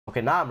Okay,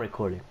 now I'm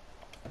recording.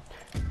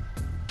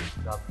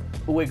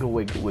 Wiggle,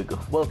 wiggle, wiggle.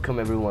 Welcome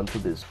everyone to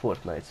this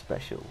Fortnite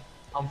special.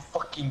 I'm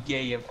fucking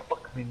gay and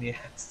fuck me in the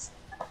ass.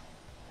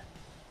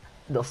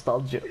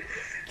 Nostalgia.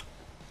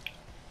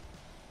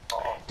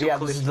 Oh, Yeah,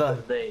 this is the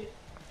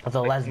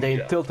last day in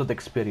yeah. Tilted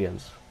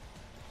experience.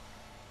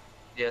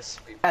 Yes,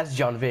 we As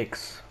John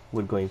Wicks,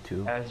 we're going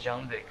to as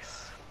John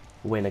Wicks.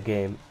 win a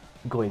game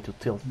going to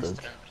Tilted.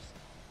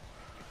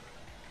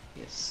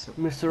 Yes.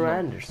 Mr.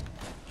 Anderson.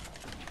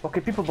 Okay,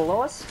 people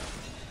below us?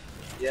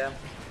 Yeah.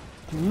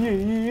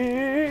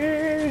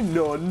 Yeah,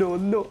 no, no,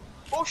 no.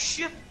 Oh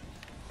shit!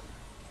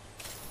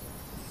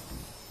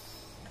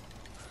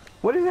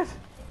 What is it?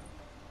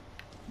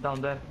 Down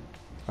there.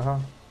 Uh-huh.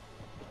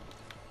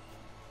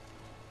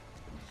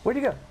 Where'd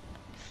you go?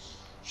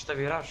 Что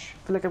вираж?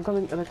 I feel like I'm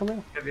coming, they're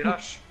coming.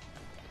 Вираж.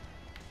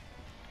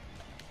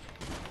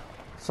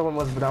 Someone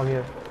was down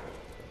here.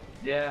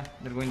 Yeah,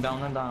 they're going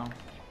down and down.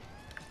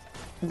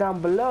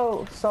 Down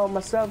below, saw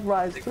myself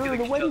rise through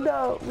the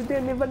window. We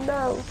didn't even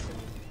know.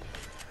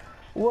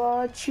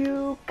 What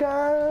you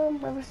come,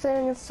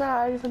 everything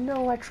inside. Even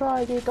though I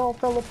tried, it all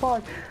fell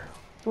apart.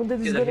 What this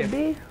is gonna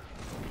be?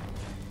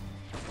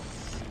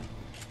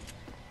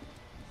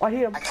 I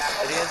hear him.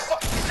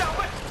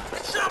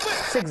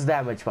 6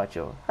 damage,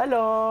 Pacho.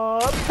 Hello.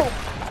 Boom.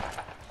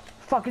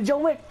 Fucking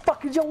John Wick.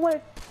 Fucking John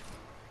Wick.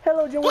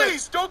 Hello, John Wick.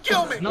 Please don't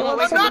kill me. No,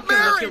 I'm not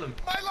married. kill him.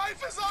 My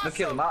life is awesome. No,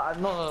 kill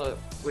him. No,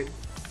 wait.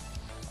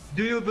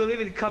 Do you believe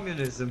in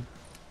communism?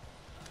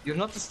 You're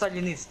not a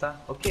Stalinist, huh?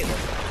 Okay then.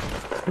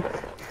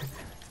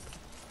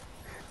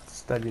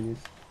 Studying is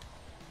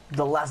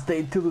the last day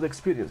until the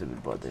experience,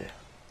 everybody.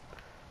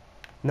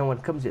 No one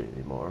comes here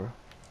anymore,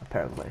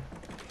 apparently.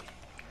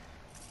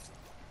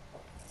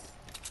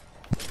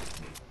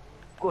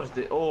 Of course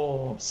they.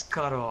 Oh,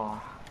 Scaro.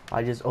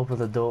 I just opened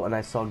the door and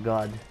I saw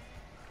God.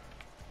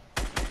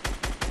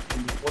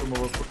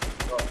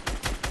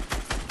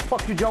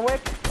 Fuck you, John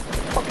Wick!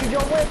 Fuck you,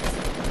 John Wick!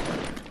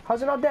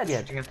 How's it not dead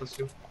yet? Yeah,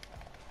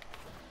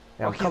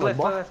 I'm coming,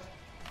 boy.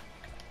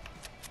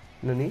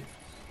 No need.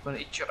 Gonna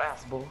eat your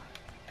ass, boy.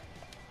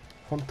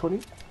 Tony?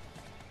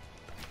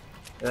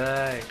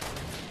 Hey.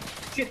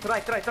 Shit,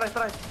 right.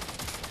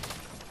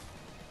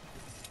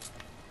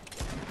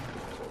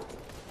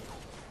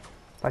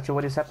 Pacho,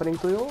 what is happening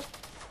to you?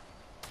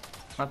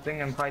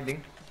 Nothing, I'm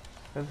hiding.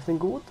 Everything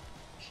good?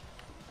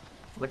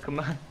 Like a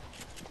man.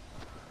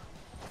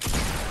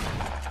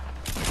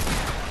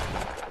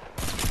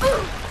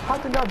 How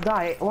did not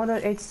die?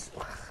 108.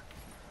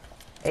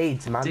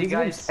 AIDS, man. See, This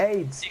guys, game's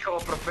AIDS. see how a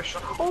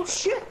professional. Oh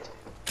shit!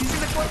 He's in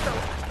the quarter.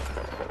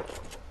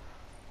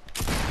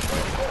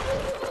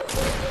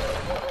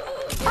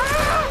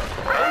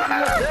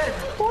 Ah! Dead.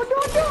 Oh no!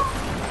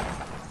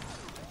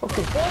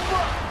 Okay.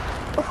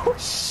 Oh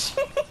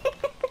shit!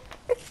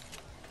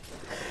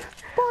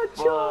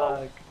 Pacho!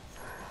 Fuck.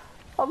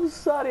 I'm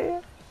sorry.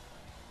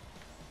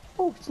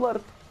 Oh,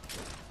 slurp.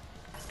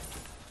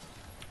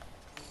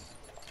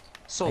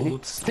 So I need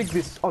good. to stick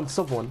this on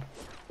someone.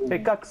 Hey,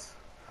 Cox.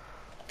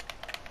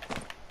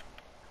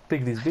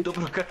 Take this, bitch.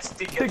 Dobro как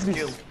stick Take and this.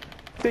 kill.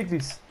 Take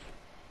this.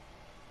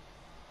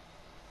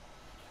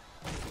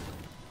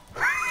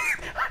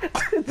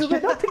 Do they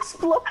not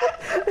explode?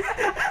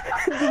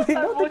 Do they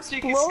I'm not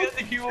watching his explode? head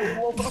if he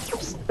will blow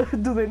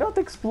up. Do they not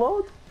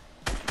explode?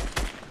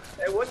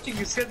 I'm watching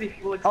his head if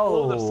he will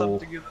explode or Oh.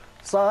 something.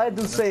 So I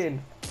do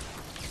saying.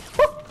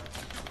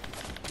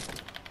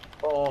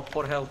 Oh,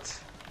 for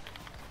health.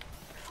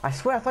 I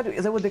swear I thought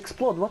they would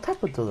explode. What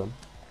happened to them?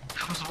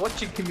 I was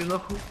watching him, you know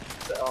who?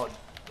 Oh,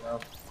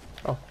 well.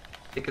 Oh.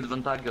 Take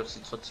advantage of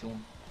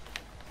situation.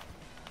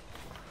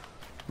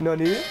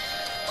 Nani?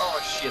 Oh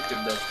shit,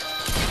 you're dead.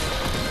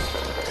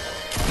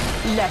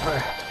 Never.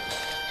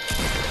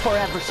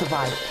 Forever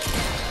survive.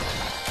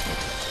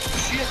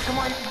 Shit, come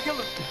on, you can kill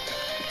him.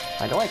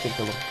 I know I can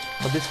kill him.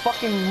 But this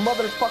fucking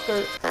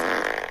motherfucker.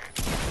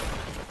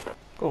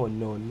 Oh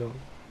no, no.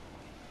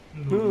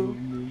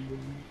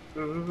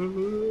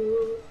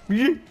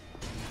 Yeah.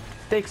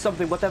 Take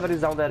something, whatever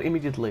is down there,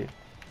 immediately.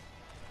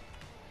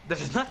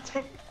 There's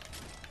nothing.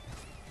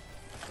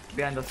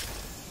 Behind us.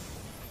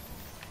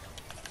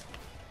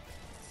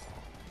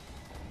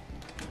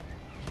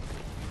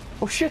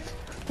 Oh shit!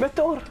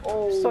 Meteor!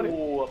 Oh, Sorry.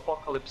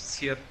 apocalypse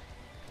here.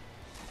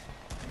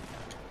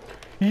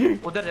 Yeah.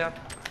 Oh, there they are.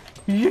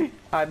 Yeah.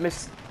 I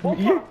missed. Oh,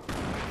 Yeah.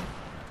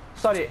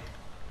 Sorry.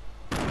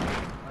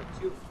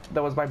 That's you.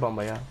 That was my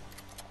bomber, yeah.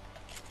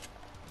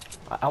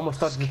 I almost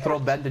started to throw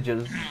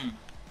bandages.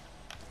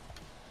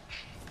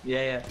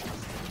 Yeah.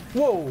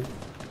 Whoa!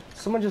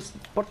 Someone just...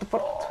 What the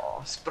fuck?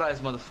 Oh, surprise,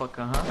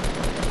 motherfucker, huh?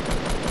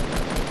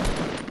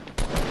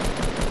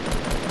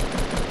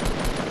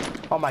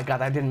 Oh my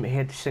god, I didn't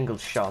hit a single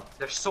shot.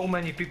 There's so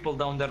many people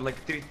down there, like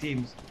 3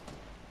 teams.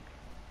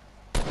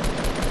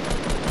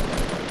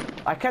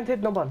 I can't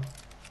hit no one.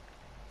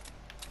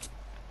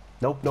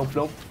 Nope.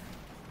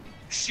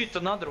 Shit,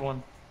 another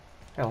one.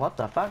 Yeah, what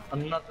the fuck?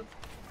 Another.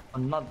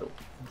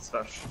 Let's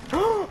rush.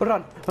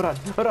 Run!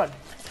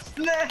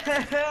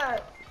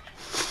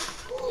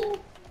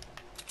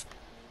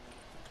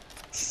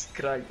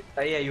 Christ.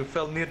 Oh yeah, you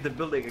fell near the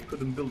building. I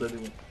couldn't build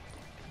anymore.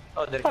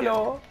 Oh, there.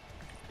 Hello.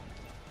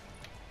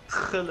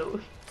 Hello.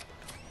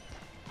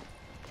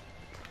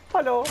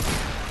 Hello.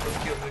 Don't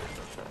kill me.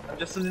 I'm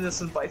just an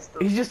innocent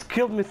bystander. He just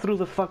killed me through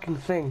the fucking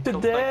thing. Top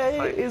Today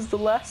 95. is the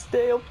last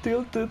day of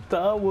Tilted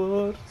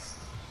Towers.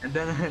 And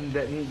then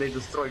they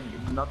destroyed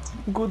me. Not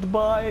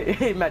Goodbye.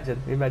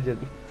 Imagine.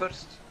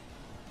 first.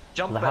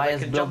 Jump The pad, I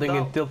highest can jump building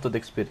in down. Tilted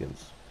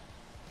experience.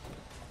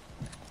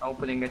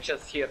 Opening a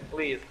chest here,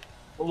 please.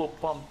 Blue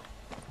pump.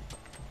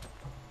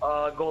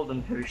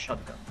 Golden heavy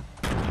shotgun.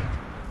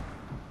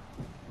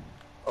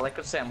 Well, I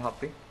could say I'm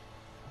happy.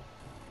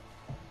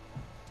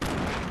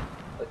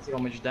 Let's see how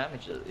much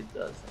damage it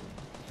does.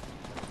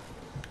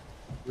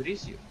 Where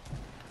is you?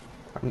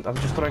 I'm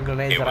just throwing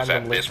grenades It was at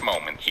randomly. this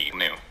moment he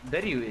knew.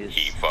 There you is.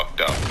 He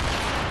fucked up.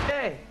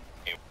 Hey!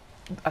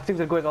 I think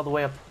they're going all the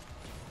way up.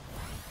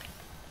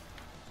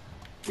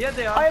 Yeah,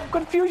 they are. I have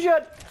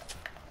confusion!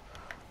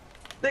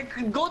 They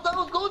can go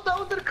down,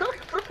 they're coming,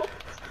 bro.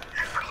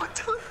 Go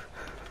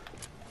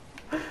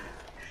down.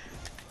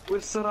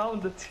 We're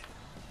surrounded.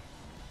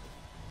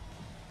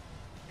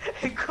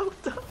 Hey, go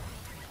down.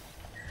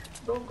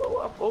 Don't go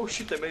up. Oh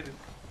shit, I made it.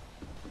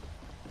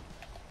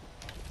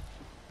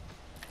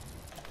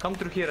 Come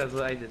through here as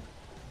I did.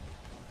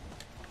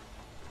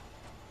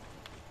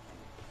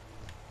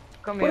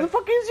 Come Where here. the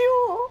fuck is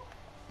you?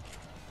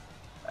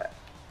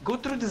 Go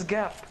through this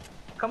gap.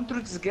 Come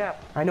through this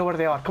gap. I know where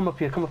they are. Come up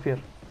here.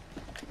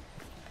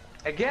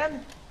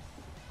 Again?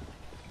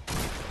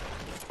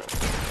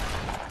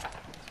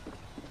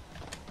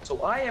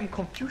 So I am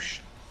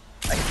confused.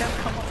 I can't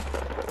come up.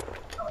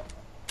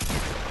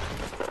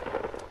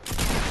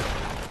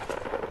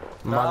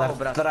 Mother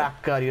brate.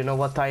 trucker, you know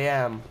what I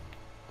am.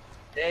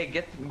 Hey,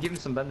 give me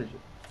some bandages.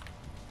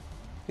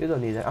 You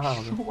don't need it. Ah,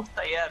 okay. What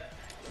I am?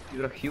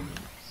 You're a human.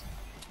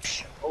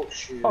 Oh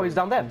shit. Oh, he's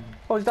down there.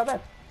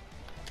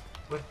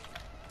 Where?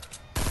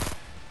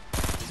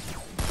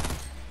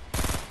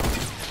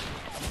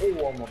 Oh,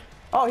 one more.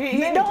 Oh, he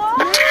no!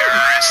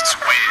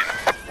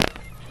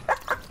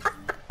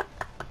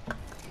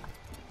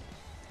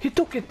 He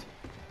took it.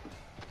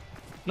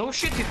 No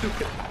shit, he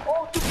took it.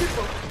 Oh, 2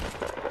 people.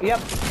 Yep.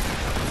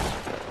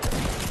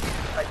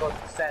 I got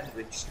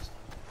sandwiched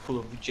full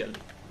of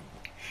jelly.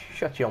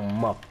 Shut your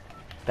mouth,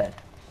 pet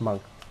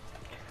monk.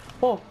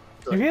 Oh,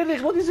 you hear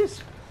this? What is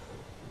this?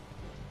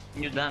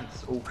 New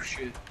dance. Oh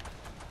shit.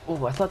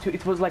 Oh, I thought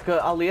it was like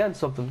a alien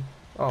something.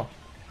 Oh,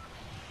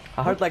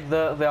 I heard like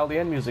the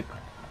alien music.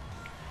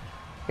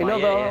 You Oh, know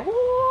yeah,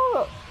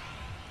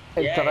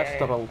 the yeah.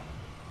 interstellar.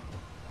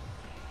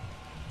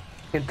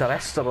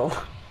 Interstellar.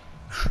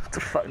 What the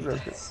fuck is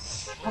that?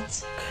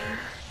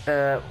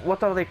 What?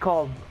 What are they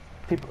called?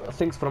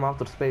 Things from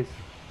outer space.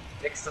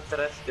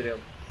 Extraterrestrial.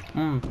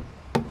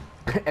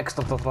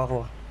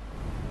 Extraterrestrial.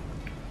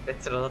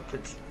 It's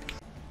related.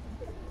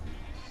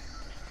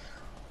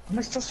 Am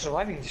I still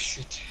surviving this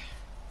shit?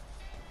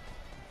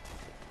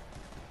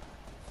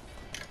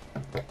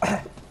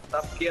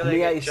 Stop killing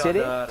Yeah, each City?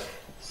 other.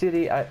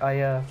 City,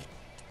 I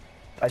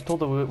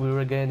told her we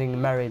were getting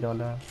married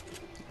on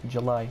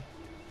July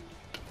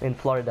in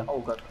Florida. Oh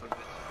god forbid.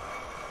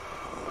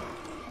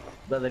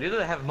 Brother, you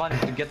don't have money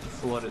to get to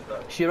Florida.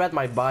 She read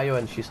my bio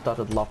and she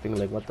started laughing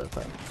like, what the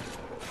fuck?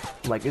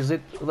 I'm like, is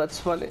it that's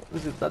funny?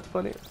 Is it that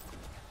funny?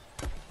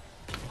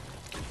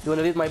 You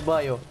wanna read my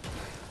bio?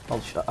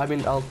 I'll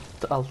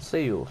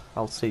say you.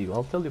 I'll tell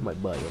you my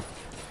bio.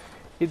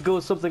 It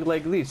goes something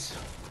like this.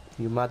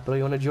 You mad bro,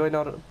 you wanna join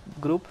our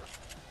group?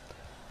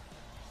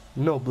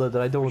 No,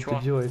 brother, I don't Which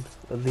want to join.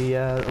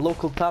 The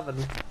local tavern.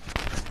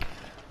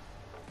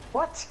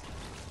 What?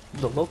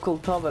 The local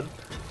tavern.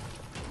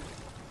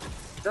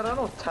 There are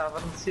no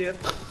taverns here.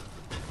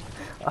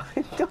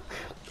 I don't...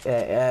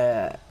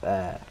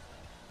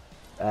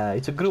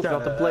 it's a group,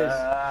 not a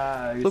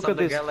place. Look at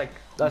this. Like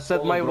I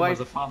said my wife,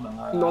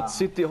 not not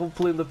city,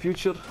 hopefully in the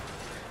future.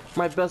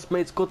 My best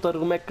mates Kotar,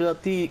 Mecca,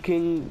 T,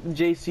 King,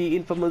 JC,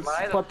 Infamous,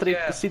 I don't Patrick,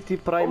 care. City,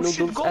 Prime, Oh, shit,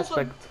 Noodles, golden.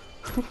 Aspect.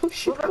 Oh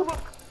shit, Look, look,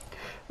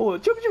 oh,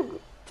 chug chug.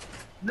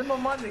 give me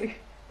money.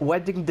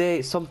 Wedding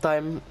day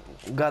sometime,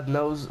 God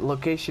knows.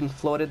 Location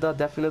Florida,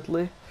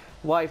 definitely.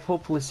 Wife,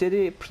 hopefully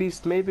city.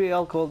 Priest, maybe.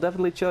 Alcohol,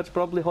 definitely. Church,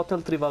 probably.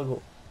 Hotel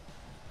Trivago.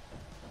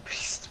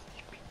 Priest.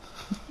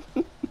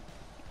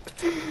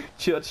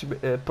 Church,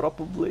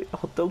 probably.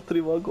 Hotel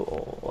Trivago.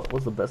 Oh, what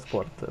was the best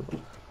part ever?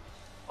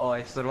 Oh,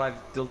 I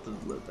survived Tilted.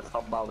 How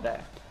about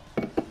that?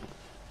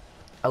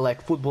 I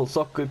like football,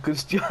 soccer,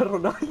 Cristiano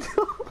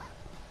Ronaldo.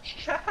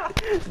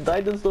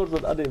 Dinosaurs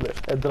and anime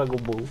and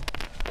Dragon Ball.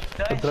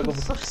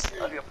 Dinosaurs?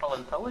 Are you a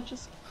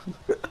paleontologist?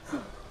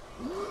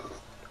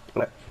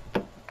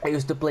 I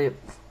used to play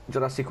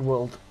Jurassic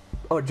World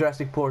or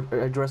Jurassic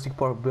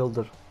Park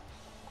Builder.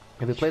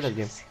 Have you played that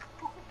game?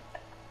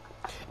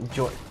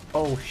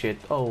 Oh shit!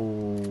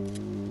 Oh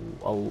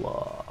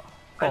Allah!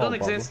 I don't Oh,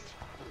 exist.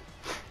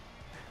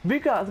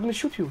 Vika, I'm gonna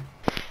shoot you.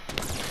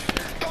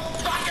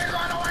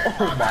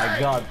 Oh my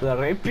god, they're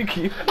raping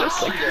you.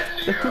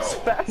 That was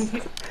fast.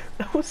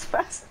 That was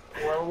fast.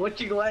 Well,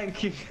 watching Lion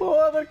King.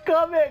 Oh, they're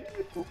coming!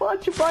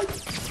 Watch.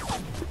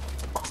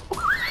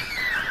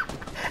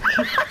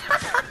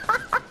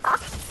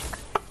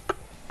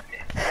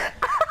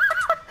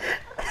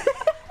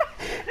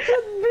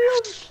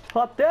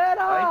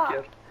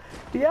 Hatera!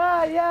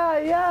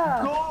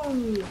 Yeah!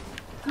 Go!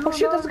 Oh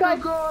shit, this guy!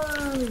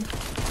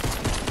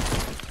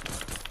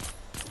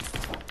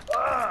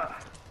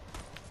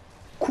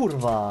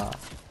 Kurva!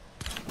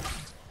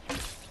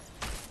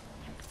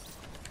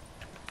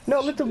 No,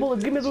 little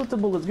bullets, give me little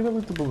bullets.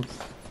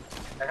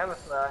 I have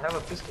a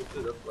pistol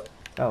too, that's why.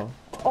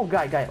 Oh,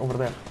 guy over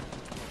there.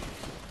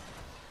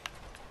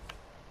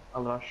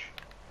 I'll rush.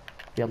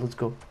 Yeah, let's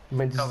go.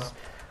 Man, this is...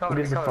 Cover What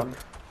me, is the cover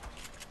fuck?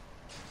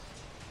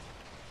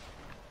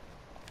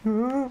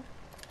 me.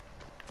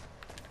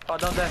 Oh,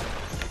 down there.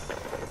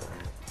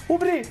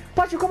 Ubri!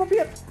 Pacho, come up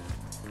here!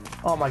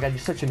 Oh my god, you're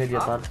such an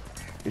idiot, man.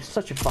 You're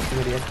such a fucking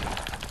idiot.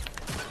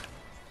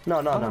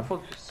 No.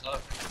 Fuck you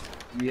suck.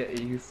 Yeah,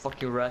 you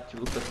fucking rat, you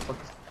look like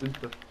fucking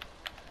stupid.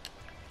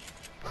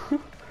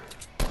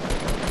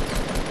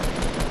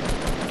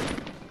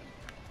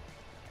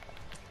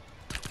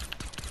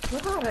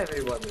 Where are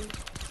everybody?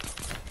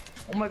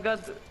 Oh my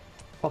god.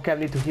 Okay, I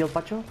need to heal,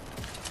 Pacho.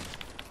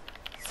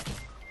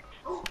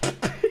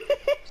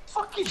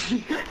 Fucking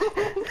you.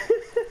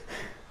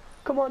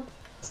 Come on.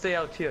 Stay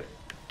out here.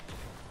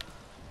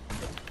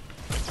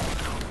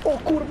 Oh,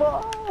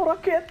 kurva!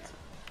 Rocket!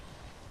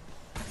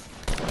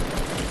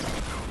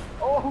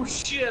 Oh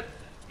shit!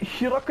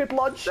 He rocket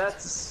launched!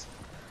 That's...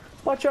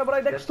 Pacho, I'm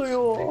right next to That's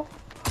you!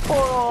 big.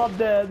 Oh, I'm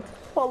dead!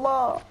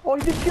 Allah! Oh,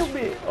 he didn't kill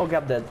me! Okay,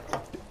 I'm dead.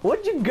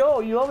 Where'd you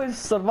go? You always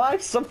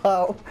survive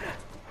somehow!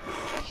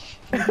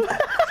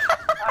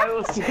 I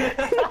was...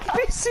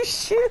 Piece of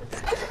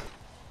shit!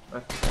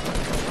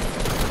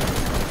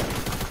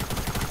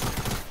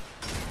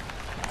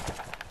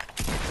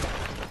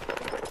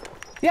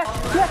 Yeah!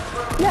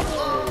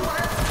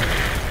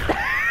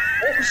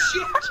 Oh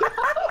shit!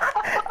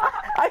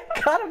 I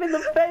got him in the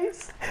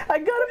face!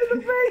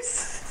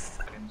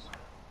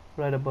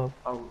 Right above.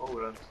 Oh,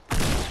 run.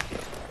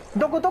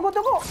 Dogo! Don't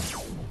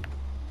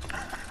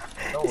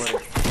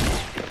worry.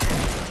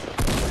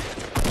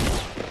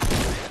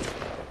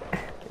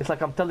 It's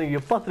like I'm telling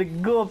you,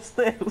 Patrick, go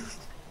upstairs!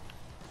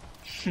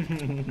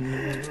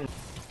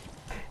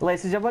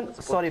 Ladies and gentlemen,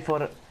 sorry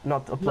for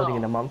not uploading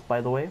in a month,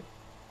 by the way.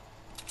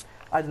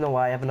 I don't know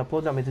why I haven't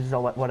uploaded. I mean, this is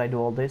what I do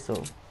all day,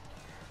 so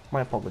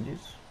my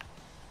apologies.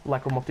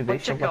 Lack of But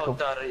motivation. check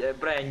out our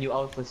brand new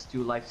Outlast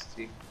 2 live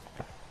stream.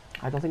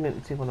 I don't think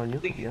it's even on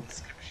YouTube Link in yet. the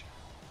description.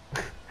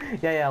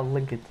 Yeah, I'll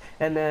link it.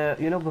 And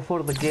you know,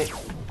 before the game.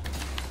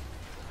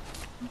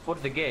 For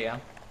the gay, huh?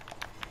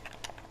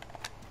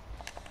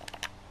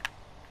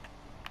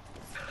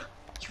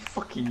 You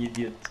fucking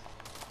idiot.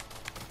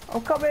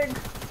 I'm coming.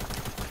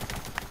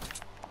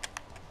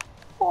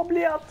 Oh,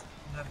 блядь.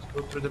 I have to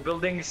go through the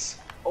buildings.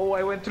 Oh,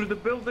 I went through the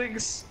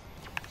buildings.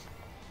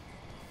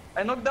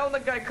 I knocked down the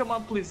guy. Come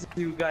on, please,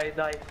 you guy,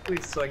 die,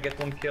 please, so I get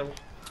one kill.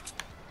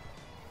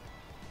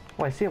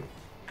 Oh, I see him.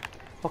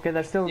 Okay,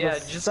 there's still Yeah, the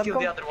just circle. kill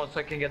the other one so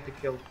I can get the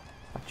kill.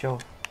 Pacho.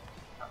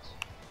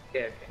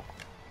 Okay.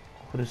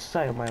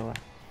 Крысаю моего.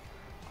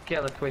 Okay,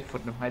 let's wait for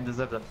them. I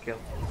deserve that kill.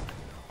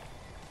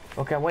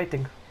 Okay, I'm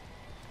waiting.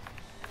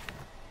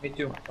 Me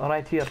too.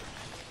 Right here.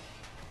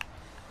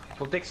 It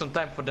will take some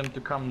time for them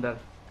to come there.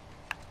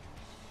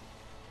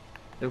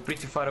 They were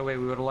pretty far away,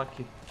 we were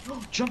lucky.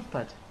 Jump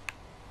pad!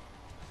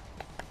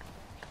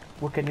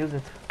 We can use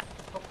it.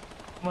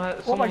 Oh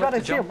Someone my god,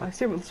 left the I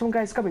see him. Some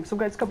guy's coming.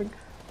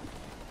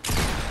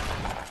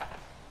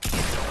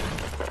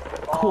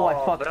 Oh, I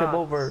fucked him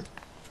over.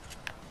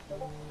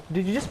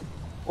 Did you just...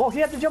 Oh, he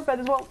had the jump pad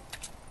as well.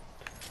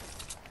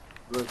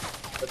 Good.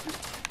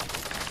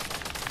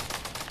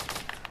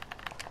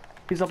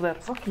 He's up there.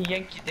 Fucking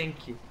Yankee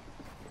Dinky.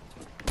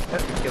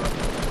 Have to kill him.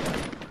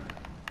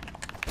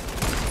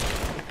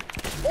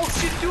 Oh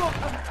shit, two of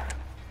them!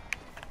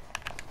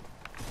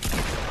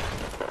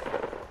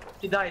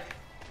 He died.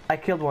 I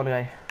killed one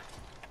guy.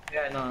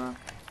 Yeah, no.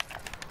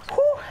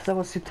 Whew, that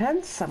was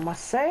intense, I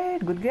must say.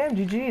 Good game,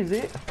 GG, is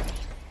it?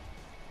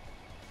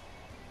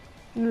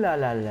 La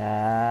la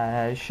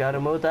la,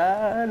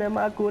 Sharmuta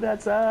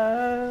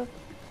Nemakuratsa.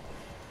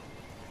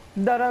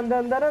 Daran.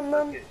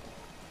 Okay.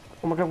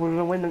 Oh my god, we're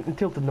gonna win in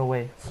Tilted, no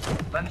way.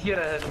 Land here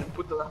and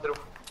put another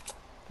one.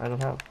 I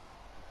don't have.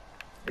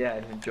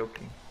 Yeah, I'm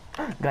joking.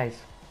 Guys,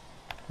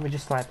 let me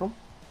just snipe him.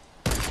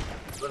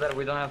 Brother,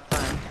 we don't have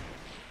time.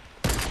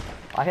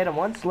 I hit him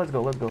once, let's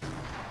go.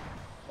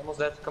 Almost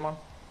dead, come on.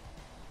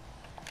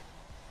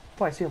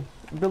 Oh, I see him.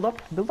 Build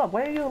up.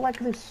 Why are you like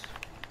this?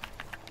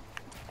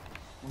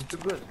 I'm too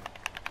good.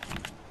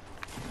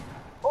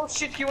 Oh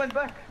shit, he went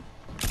back.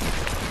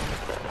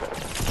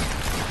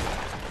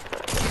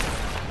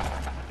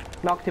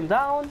 Knocked him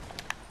down.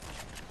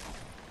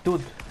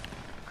 Dude.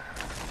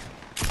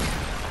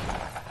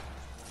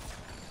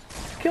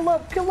 Kill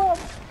up.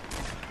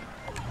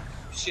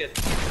 Shit.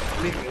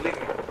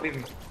 Leave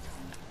me.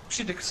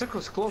 Shit, the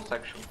circle's close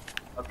actually.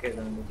 Okay,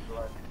 then we'll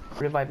survive.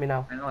 Revive me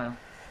now. I know.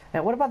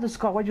 And what about the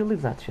scar? Why'd you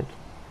leave that shit?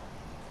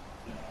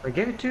 I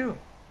gave it to you.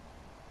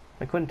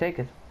 I couldn't take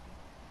it.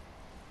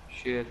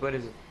 Shit, what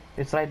is it?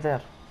 It's right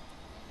there.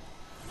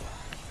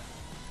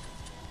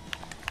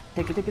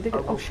 Take it, take it, take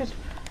it. Oh shit.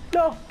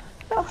 No!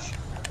 No!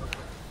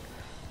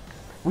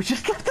 We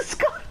just left the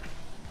scar!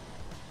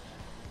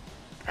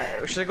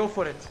 Should I go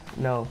for it?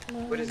 No.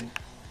 What is it?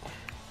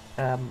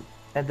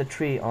 At the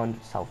tree on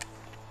south.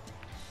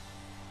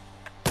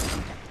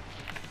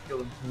 Kill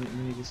him.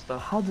 We need his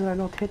stuff. How did I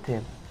not hit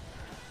him?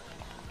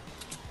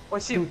 Oh, I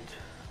see him. Dude.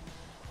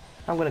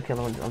 I'm gonna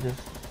kill him. I'll just...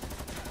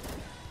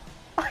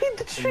 I hit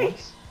the tree!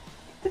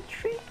 The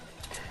tree!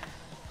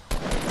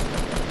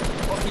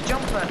 Oh, he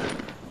jumped at it.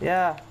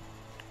 Yeah.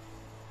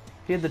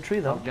 He hit the tree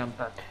though. I'll jump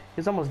at it.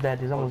 He's almost dead.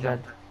 He's almost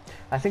dead.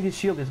 I think his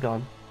shield is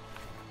gone.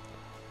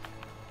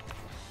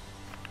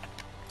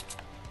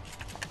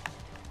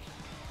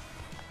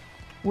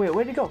 Wait,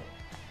 where'd he go?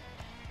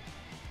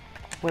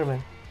 Wait a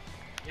minute.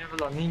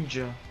 Jävla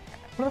ninja.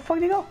 Where the fuck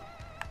did he go?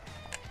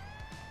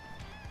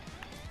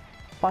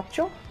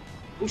 Pacho?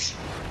 Oosh.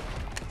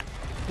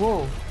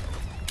 Whoa.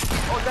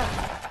 Oh,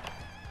 that.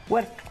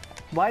 Where?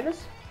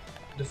 Minus?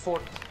 The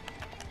fort.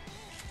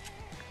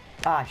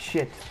 Ah,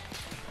 shit.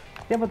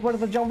 Yeah, but where's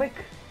the John Wick?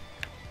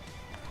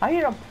 I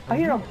hear him! I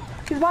hear him!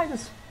 He's behind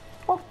us!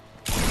 Oh!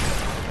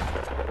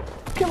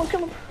 Kill him, kill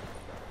him!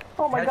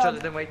 Oh my god!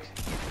 Then wait.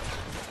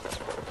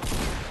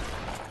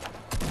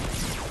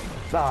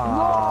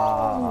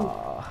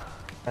 Ah.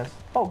 Yes.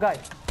 Oh, guy!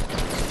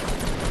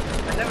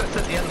 I never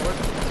said the N word.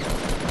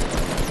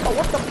 Oh,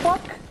 what the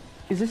fuck?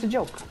 Is this a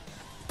joke?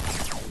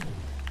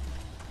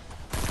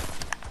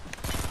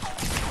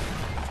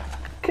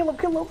 Kill him,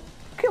 kill him!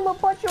 Kill him,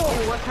 Pacho!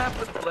 Oh, what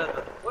happened,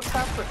 Leather? What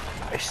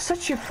happened?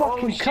 Such a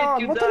fucking shit, con!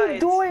 you What are you died.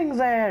 doing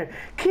there?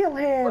 Kill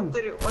him!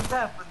 What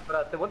happened,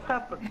 brother? What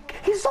happened?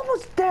 He's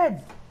almost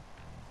dead!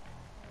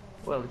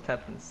 Well, it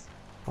happens.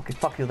 Okay,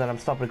 fuck you then, I'm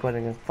stop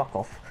recording and fuck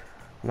off.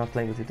 I'm not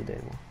playing with you today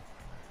anymore.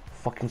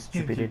 Fucking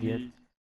stupid idiot.